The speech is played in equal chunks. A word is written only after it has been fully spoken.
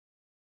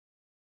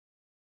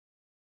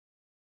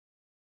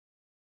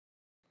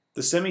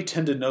The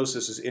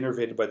semitendinosus is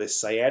innervated by the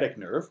sciatic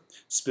nerve,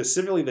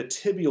 specifically the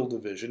tibial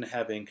division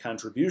having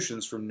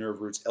contributions from nerve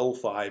roots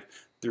L5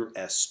 through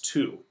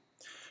S2.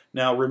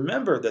 Now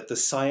remember that the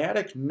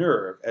sciatic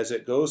nerve, as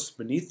it goes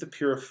beneath the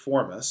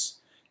piriformis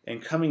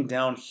and coming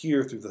down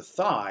here through the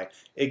thigh,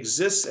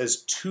 exists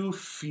as two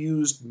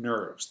fused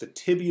nerves, the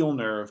tibial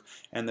nerve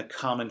and the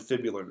common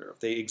fibular nerve.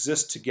 They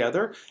exist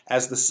together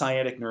as the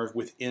sciatic nerve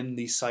within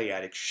the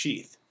sciatic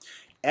sheath.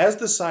 As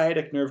the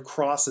sciatic nerve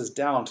crosses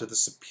down to the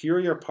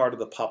superior part of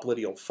the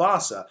popliteal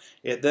fossa,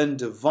 it then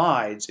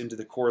divides into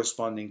the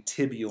corresponding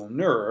tibial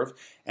nerve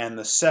and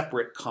the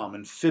separate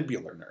common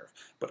fibular nerve.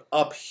 But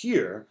up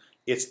here,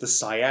 it's the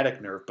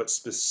sciatic nerve, but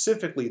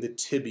specifically the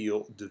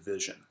tibial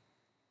division.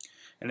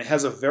 And it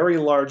has a very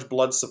large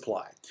blood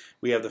supply.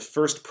 We have the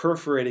first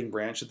perforating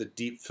branch of the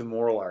deep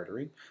femoral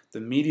artery, the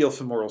medial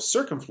femoral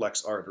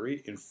circumflex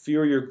artery,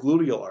 inferior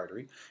gluteal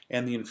artery,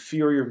 and the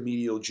inferior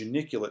medial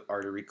geniculate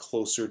artery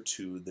closer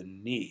to the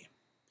knee.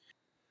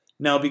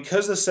 Now,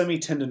 because the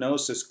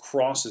semitendinosus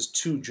crosses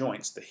two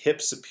joints, the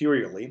hip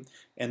superiorly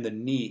and the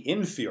knee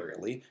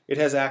inferiorly, it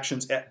has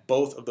actions at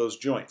both of those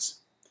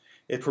joints.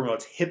 It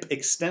promotes hip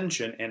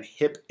extension and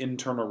hip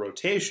internal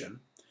rotation,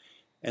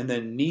 and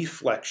then knee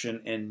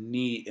flexion and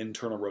knee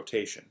internal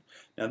rotation.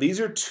 Now these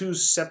are two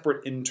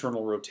separate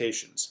internal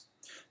rotations.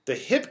 The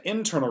hip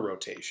internal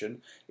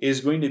rotation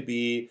is going to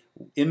be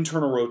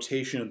internal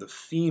rotation of the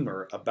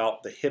femur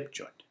about the hip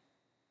joint.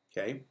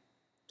 Okay?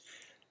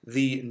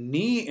 The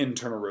knee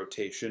internal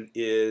rotation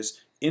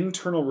is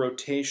internal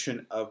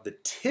rotation of the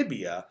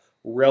tibia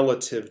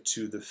relative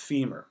to the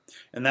femur,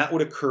 and that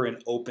would occur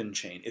in open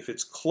chain. If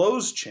it's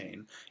closed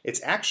chain,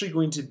 it's actually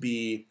going to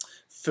be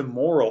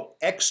femoral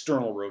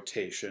external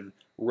rotation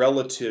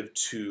relative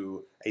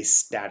to a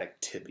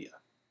static tibia.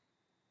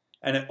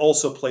 And it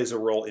also plays a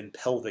role in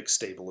pelvic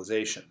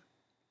stabilization.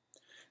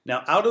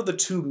 Now, out of the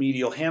two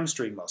medial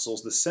hamstring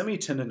muscles, the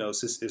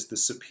semitendinosus is the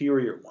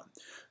superior one.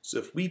 So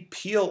if we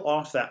peel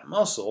off that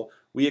muscle,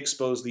 we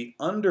expose the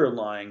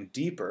underlying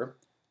deeper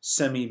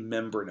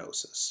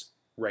semimembranosus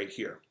right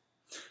here.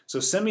 So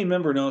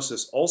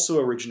semimembranosus also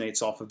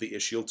originates off of the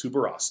ischial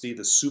tuberosity,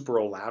 the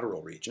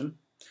superolateral region,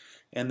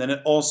 and then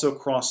it also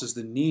crosses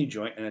the knee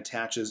joint and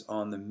attaches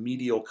on the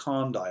medial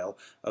condyle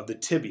of the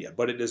tibia,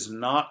 but it is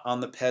not on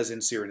the pes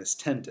inserinus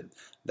tendon.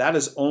 That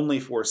is only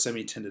for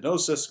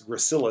semitendinosus,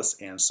 gracilis,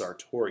 and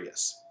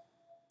sartorius.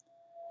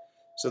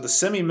 So the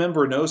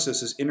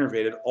semimembranosus is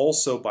innervated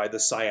also by the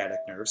sciatic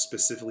nerve,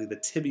 specifically the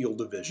tibial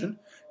division,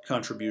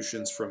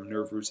 contributions from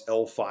nerve roots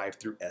L5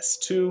 through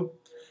S2,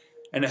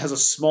 and it has a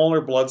smaller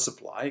blood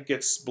supply. It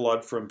gets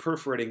blood from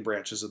perforating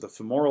branches of the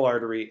femoral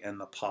artery and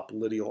the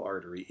popliteal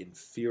artery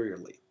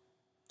inferiorly.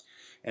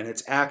 And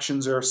its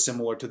actions are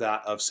similar to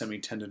that of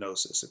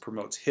semitendinosus. It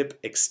promotes hip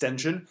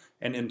extension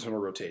and internal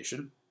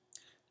rotation,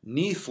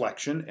 knee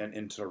flexion and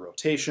internal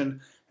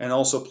rotation, and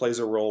also plays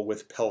a role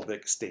with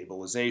pelvic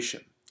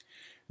stabilization.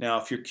 Now,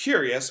 if you're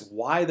curious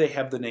why they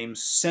have the name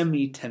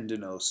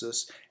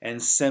semitendinosus and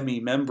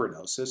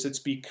semimembranosus, it's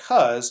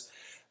because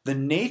the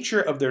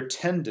nature of their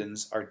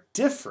tendons are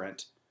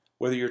different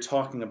whether you're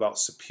talking about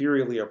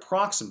superiorly or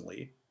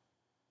proximally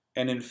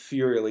and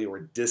inferiorly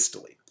or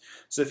distally.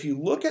 So if you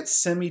look at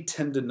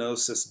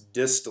semitendinosus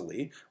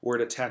distally, where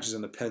it attaches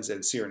on the pes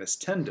inserinus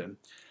tendon,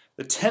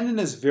 the tendon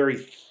is very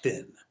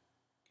thin.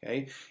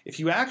 Okay? If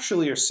you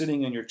actually are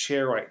sitting in your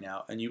chair right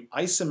now and you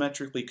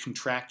isometrically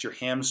contract your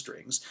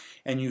hamstrings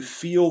and you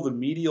feel the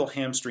medial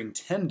hamstring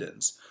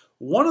tendons,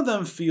 one of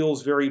them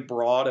feels very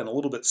broad and a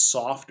little bit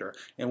softer,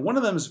 and one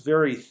of them is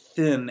very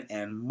thin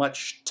and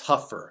much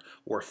tougher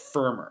or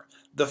firmer.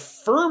 The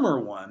firmer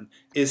one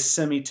is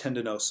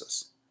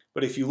semitendinosus.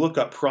 But if you look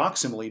up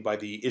proximally by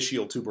the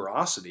ischial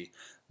tuberosity,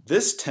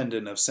 this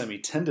tendon of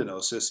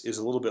semitendinosus is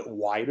a little bit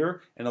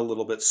wider and a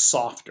little bit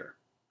softer.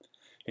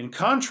 In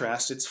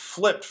contrast, it's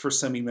flipped for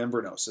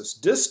semimembranosus.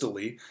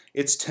 Distally,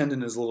 its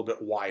tendon is a little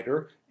bit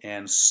wider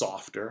and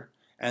softer,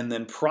 and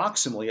then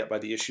proximally, up by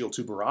the ischial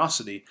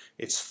tuberosity,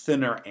 it's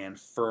thinner and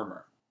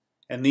firmer.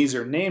 And these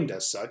are named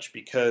as such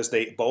because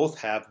they both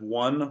have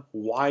one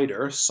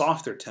wider,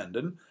 softer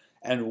tendon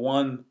and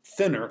one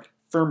thinner,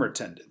 firmer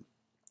tendon.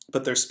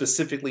 But they're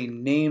specifically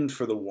named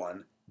for the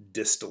one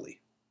distally.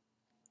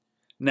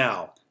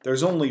 Now,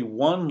 there's only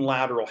one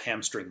lateral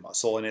hamstring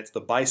muscle, and it's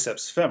the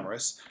biceps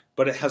femoris,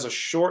 but it has a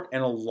short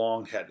and a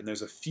long head, and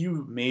there's a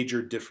few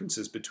major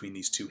differences between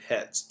these two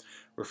heads.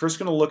 We're first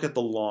going to look at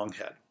the long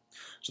head.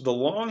 So the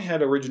long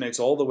head originates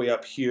all the way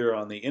up here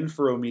on the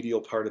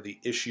inferomedial part of the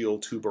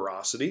ischial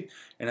tuberosity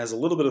and has a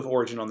little bit of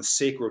origin on the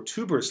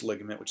sacrotuberous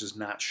ligament, which is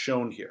not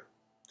shown here.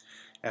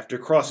 After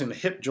crossing the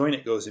hip joint,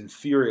 it goes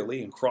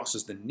inferiorly and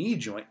crosses the knee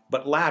joint,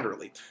 but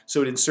laterally.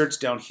 So it inserts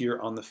down here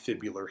on the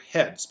fibular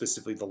head,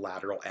 specifically the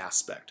lateral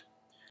aspect.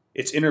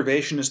 Its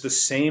innervation is the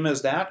same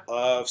as that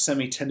of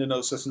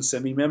semitendinosus and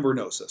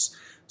semimembranosus.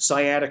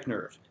 Sciatic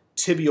nerve,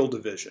 tibial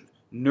division,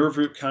 nerve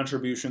root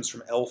contributions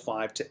from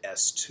L5 to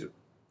S2.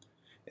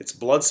 Its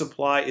blood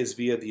supply is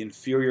via the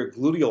inferior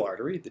gluteal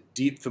artery, the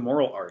deep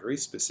femoral artery,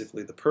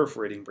 specifically the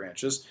perforating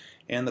branches,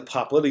 and the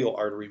popliteal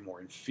artery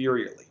more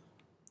inferiorly.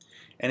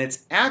 And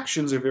its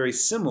actions are very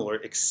similar,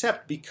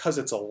 except because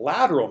it's a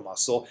lateral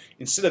muscle,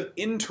 instead of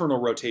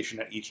internal rotation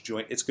at each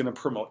joint, it's going to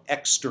promote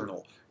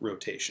external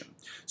rotation.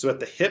 So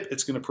at the hip,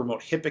 it's going to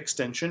promote hip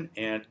extension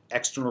and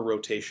external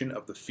rotation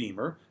of the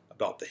femur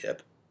about the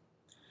hip.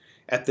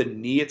 At the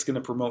knee, it's going to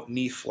promote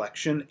knee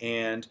flexion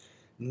and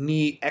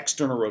knee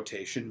external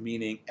rotation,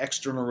 meaning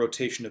external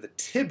rotation of the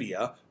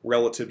tibia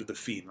relative to the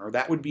femur.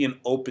 That would be an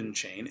open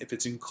chain. If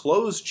it's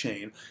enclosed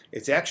chain,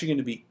 it's actually going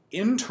to be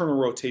internal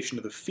rotation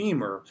of the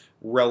femur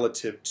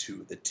relative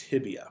to the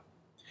tibia.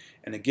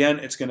 And again,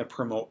 it's going to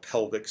promote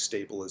pelvic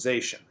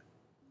stabilization.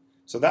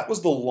 So that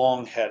was the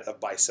long head of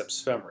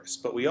biceps femoris,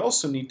 but we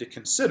also need to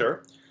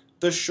consider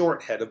the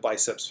short head of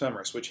biceps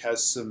femoris, which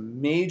has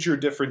some major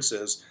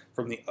differences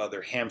from the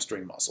other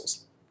hamstring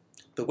muscles.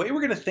 The way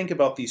we're going to think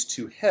about these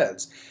two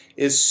heads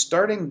is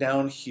starting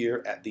down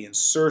here at the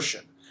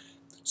insertion.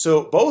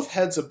 So both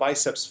heads of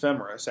biceps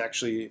femoris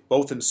actually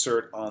both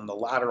insert on the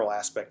lateral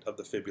aspect of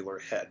the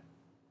fibular head.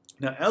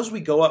 Now as we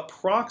go up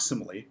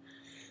proximally,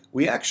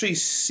 we actually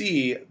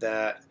see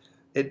that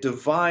it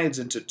divides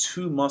into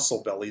two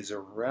muscle bellies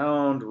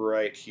around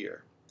right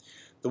here.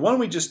 The one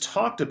we just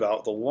talked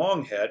about, the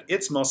long head,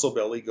 its muscle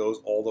belly goes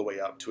all the way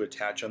up to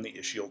attach on the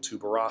ischial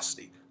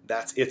tuberosity.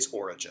 That's its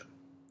origin.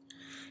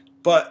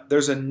 But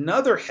there's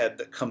another head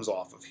that comes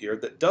off of here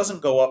that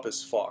doesn't go up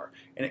as far,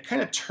 and it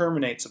kind of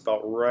terminates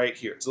about right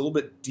here. It's a little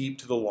bit deep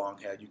to the long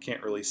head. You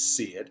can't really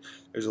see it.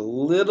 There's a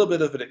little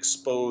bit of it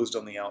exposed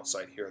on the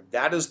outside here.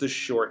 That is the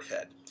short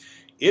head.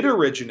 It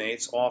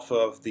originates off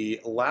of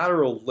the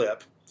lateral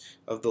lip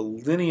of the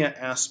linea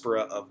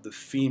aspera of the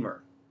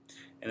femur.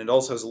 And it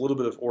also has a little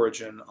bit of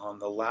origin on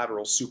the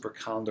lateral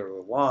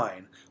supracondylar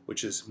line,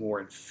 which is more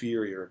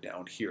inferior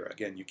down here.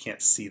 Again, you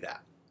can't see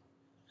that.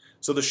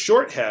 So the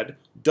short head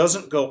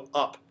doesn't go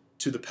up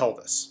to the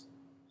pelvis.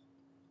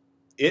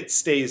 It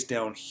stays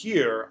down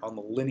here on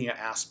the linea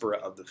aspera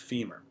of the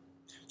femur.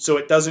 So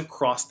it doesn't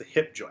cross the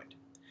hip joint.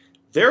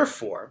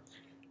 Therefore,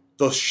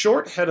 the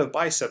short head of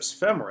biceps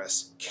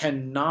femoris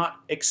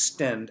cannot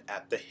extend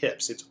at the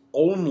hips. Its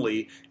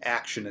only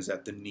action is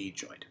at the knee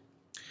joint.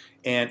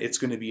 And it's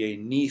going to be a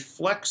knee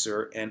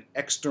flexor and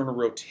external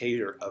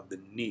rotator of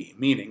the knee,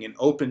 meaning in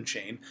open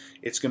chain,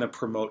 it's going to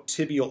promote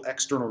tibial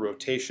external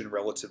rotation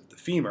relative to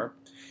the femur.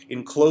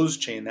 In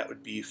closed chain, that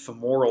would be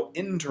femoral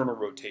internal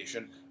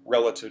rotation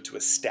relative to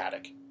a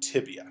static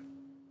tibia.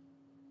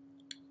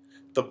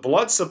 The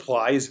blood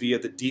supply is via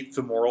the deep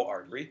femoral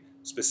artery,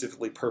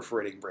 specifically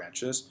perforating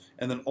branches,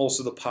 and then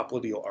also the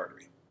popliteal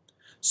artery.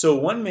 So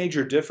one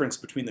major difference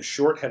between the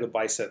short head of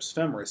biceps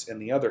femoris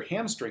and the other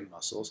hamstring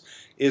muscles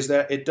is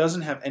that it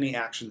doesn't have any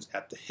actions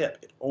at the hip.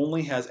 It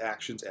only has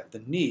actions at the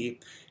knee,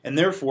 and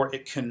therefore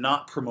it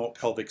cannot promote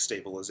pelvic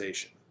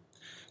stabilization.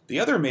 The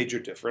other major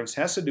difference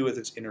has to do with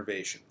its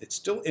innervation. It's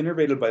still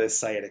innervated by the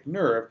sciatic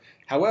nerve.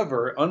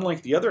 However,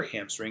 unlike the other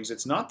hamstrings,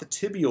 it's not the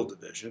tibial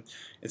division.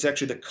 It's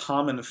actually the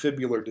common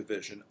fibular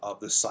division of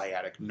the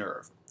sciatic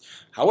nerve.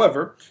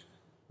 However,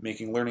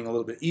 making learning a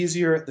little bit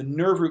easier, the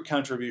nerve root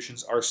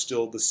contributions are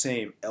still the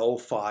same,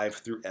 L5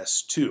 through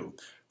S2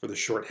 for the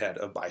short head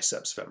of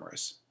biceps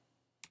femoris.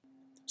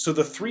 So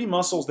the three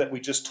muscles that we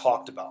just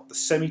talked about, the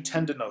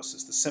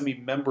semitendinosus, the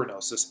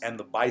semimembranosus, and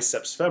the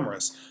biceps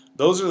femoris,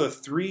 those are the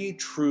three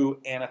true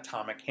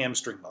anatomic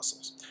hamstring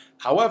muscles.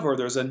 However,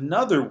 there's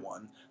another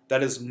one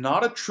that is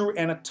not a true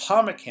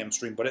anatomic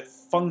hamstring, but it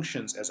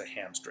functions as a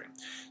hamstring.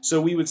 So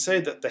we would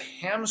say that the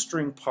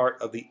hamstring part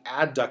of the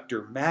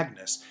adductor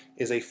magnus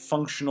is a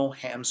functional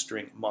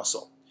hamstring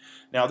muscle.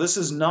 Now this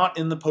is not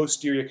in the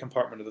posterior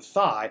compartment of the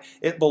thigh.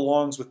 It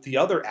belongs with the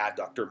other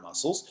adductor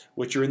muscles,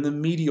 which are in the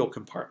medial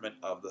compartment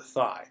of the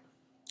thigh.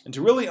 And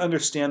to really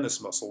understand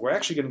this muscle, we're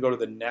actually going to go to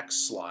the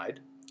next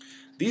slide.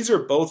 These are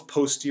both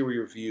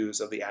posterior views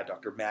of the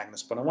adductor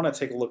magnus, but I want to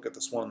take a look at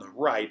this one on the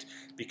right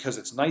because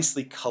it's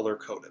nicely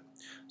color-coded.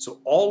 So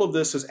all of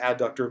this is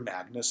adductor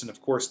magnus, and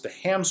of course the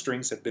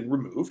hamstrings have been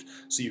removed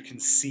so you can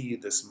see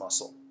this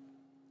muscle.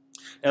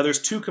 Now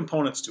there's two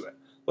components to it.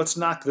 Let's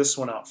knock this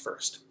one out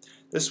first.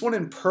 This one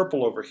in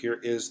purple over here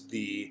is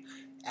the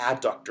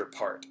adductor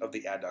part of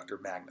the adductor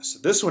magnus. So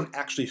this one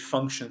actually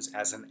functions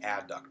as an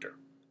adductor.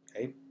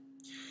 Okay?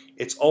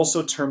 It's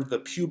also termed the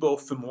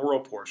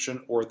pubofemoral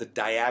portion or the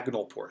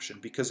diagonal portion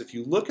because if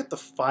you look at the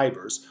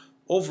fibers,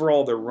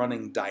 overall they're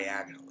running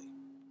diagonally.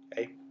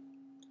 Okay?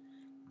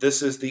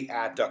 This is the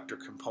adductor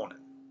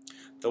component.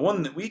 The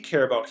one that we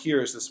care about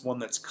here is this one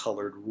that's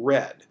colored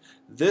red.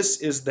 This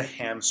is the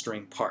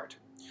hamstring part.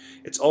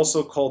 It's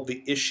also called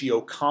the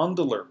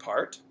ischiocondylar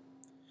part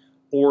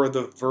or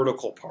the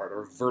vertical part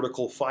or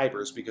vertical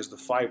fibers because the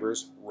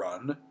fibers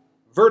run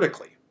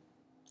vertically.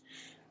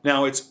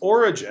 Now its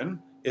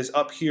origin is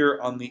up here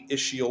on the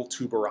ischial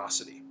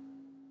tuberosity.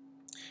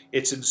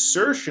 Its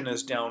insertion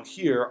is down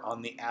here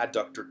on the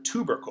adductor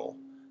tubercle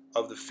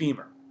of the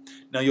femur.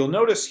 Now you'll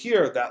notice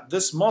here that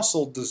this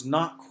muscle does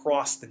not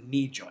cross the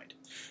knee joint.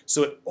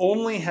 So it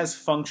only has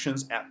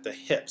functions at the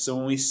hip. So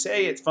when we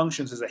say it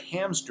functions as a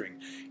hamstring,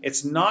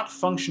 it's not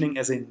functioning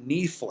as a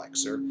knee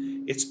flexor.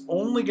 It's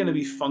only going to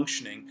be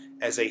functioning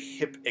as a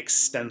hip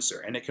extensor.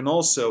 And it can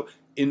also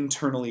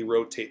internally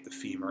rotate the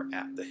femur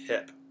at the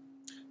hip.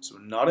 So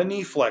not a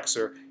knee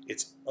flexor,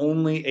 it's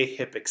only a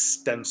hip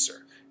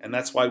extensor. And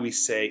that's why we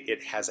say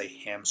it has a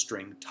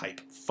hamstring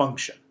type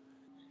function.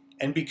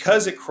 And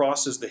because it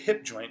crosses the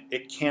hip joint,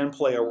 it can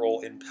play a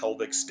role in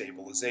pelvic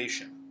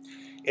stabilization.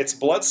 Its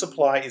blood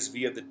supply is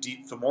via the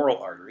deep femoral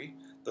artery,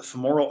 the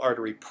femoral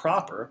artery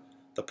proper,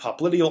 the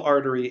popliteal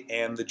artery,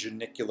 and the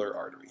genicular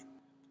artery.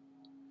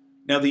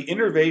 Now the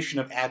innervation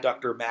of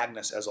adductor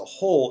magnus as a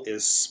whole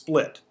is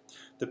split.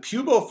 The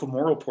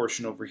pubofemoral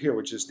portion over here,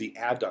 which is the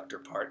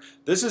adductor part,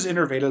 this is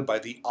innervated by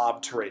the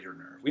obturator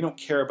nerve. We don't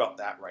care about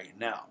that right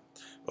now.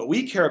 What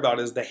we care about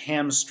is the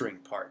hamstring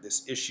part,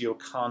 this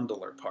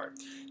ischiocondylar part.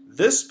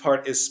 This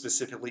part is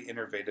specifically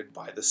innervated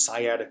by the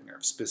sciatic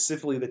nerve,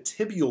 specifically the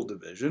tibial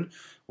division,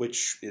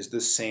 which is the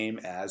same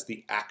as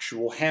the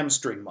actual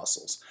hamstring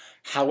muscles.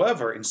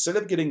 However, instead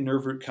of getting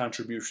nerve root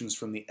contributions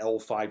from the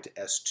L5 to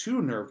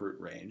S2 nerve root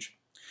range,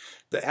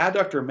 the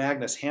adductor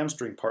magnus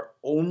hamstring part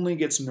only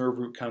gets nerve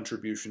root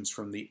contributions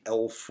from the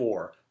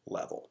L4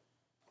 level.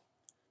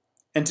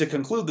 And to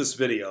conclude this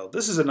video,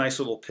 this is a nice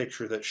little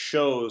picture that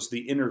shows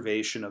the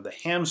innervation of the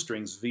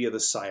hamstrings via the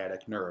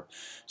sciatic nerve.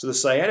 So the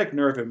sciatic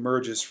nerve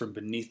emerges from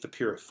beneath the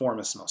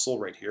piriformis muscle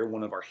right here,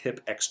 one of our hip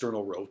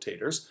external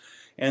rotators.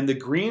 And the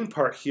green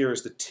part here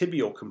is the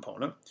tibial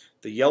component.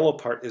 The yellow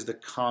part is the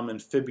common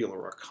fibular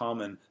or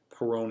common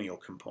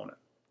peroneal component.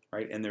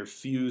 Right? And they're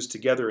fused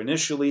together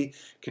initially,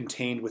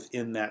 contained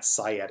within that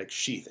sciatic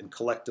sheath, and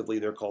collectively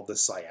they're called the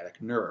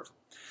sciatic nerve.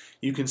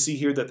 You can see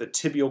here that the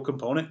tibial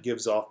component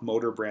gives off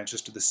motor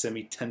branches to the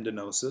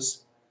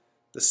semitendinosus,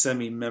 the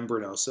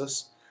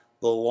semimembranosus,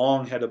 the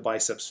long head of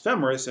biceps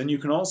femoris, and you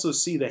can also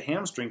see the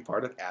hamstring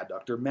part of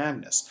adductor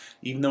magnus.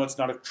 Even though it's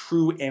not a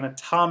true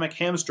anatomic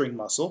hamstring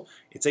muscle,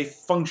 it's a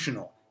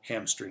functional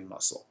hamstring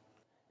muscle.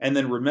 And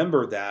then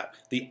remember that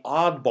the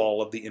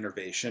oddball of the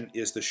innervation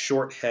is the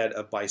short head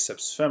of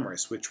biceps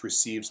femoris, which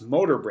receives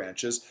motor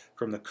branches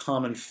from the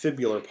common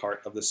fibular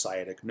part of the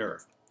sciatic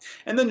nerve.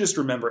 And then just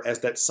remember, as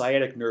that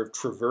sciatic nerve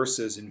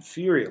traverses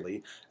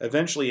inferiorly,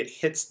 eventually it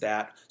hits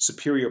that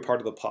superior part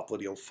of the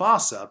popliteal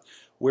fossa,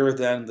 where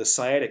then the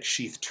sciatic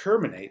sheath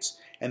terminates,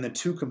 and the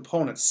two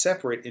components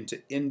separate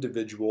into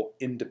individual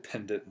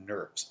independent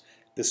nerves.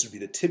 This would be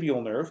the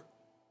tibial nerve,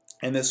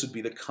 and this would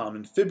be the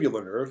common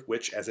fibular nerve,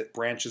 which, as it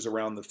branches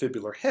around the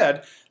fibular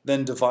head,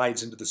 then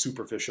divides into the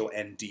superficial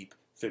and deep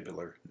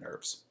fibular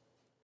nerves.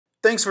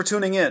 Thanks for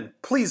tuning in.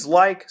 Please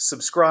like,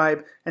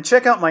 subscribe, and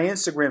check out my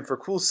Instagram for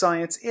cool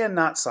science and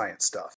not science stuff.